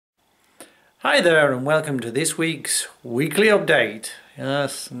Hi there and welcome to this week's weekly update.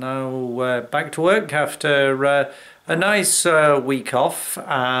 Yes, now back to work after a nice week off,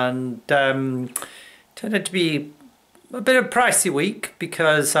 and turned out to be a bit of a pricey week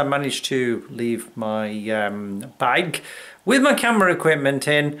because I managed to leave my bag with my camera equipment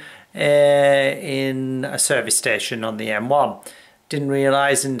in a service station on the M1. Didn't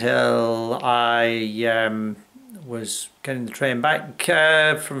realise until I was getting the train back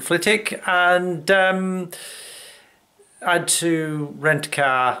from Flitwick, and I had to rent a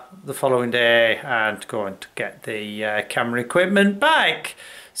car the following day and go and get the camera equipment back.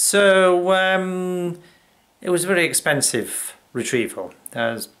 So it was a very expensive retrieval.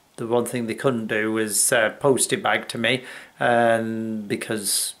 As the one thing they couldn't do was post it back to me, and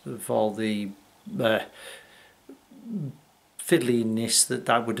because of all the fiddliness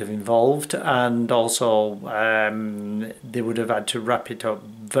that would have involved, and also they would have had to wrap it up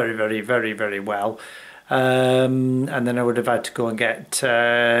very well, and then I would have had to go and get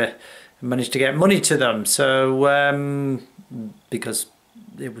managed to get money to them, so because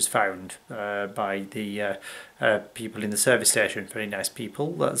it was found by the people in the service station. Very nice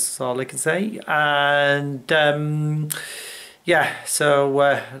people, that's all I can say. And yeah,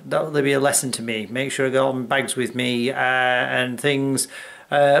 so that'll be a lesson to me. Make sure I got all my bags with me and things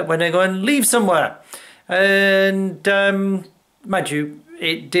when I go and leave somewhere. And mind you,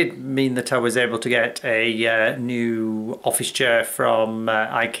 it did mean that I was able to get a new office chair from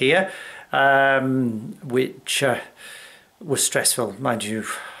IKEA, which was stressful. Mind you,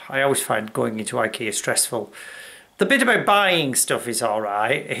 I always find going into IKEA stressful. The bit about buying stuff is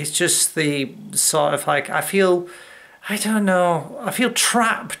alright. It's just the sort of like, I don't know, I feel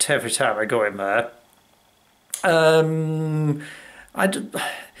trapped every time I go in there. I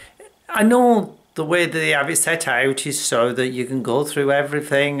know the way that they have it set out is so that you can go through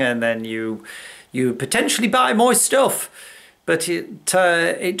everything and then you potentially buy more stuff, but it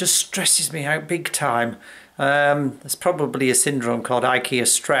just stresses me out big time. There's probably a syndrome called IKEA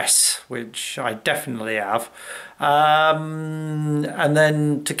stress, which I definitely have. And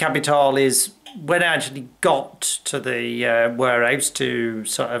then to cap it all is, when I actually got to the warehouse to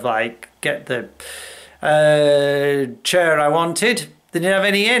sort of like get the chair I wanted, they didn't have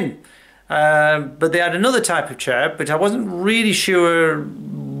any in. But they had another type of chair, but I wasn't really sure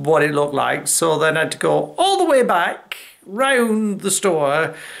what it looked like, so then I had to go all the way back round the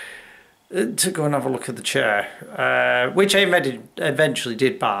store to go and have a look at the chair, which I eventually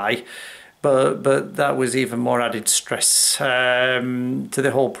did buy, but that was even more added stress to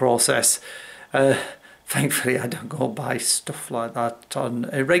the whole process. Thankfully I don't go buy stuff like that on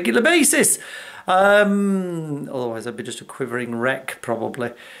a regular basis, otherwise I'd be just a quivering wreck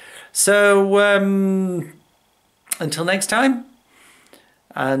probably. So until next time,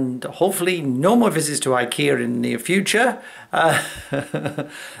 and hopefully no more visits to IKEA in the near future,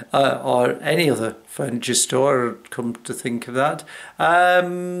 or any other furniture store, come to think of that.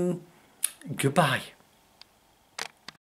 Goodbye.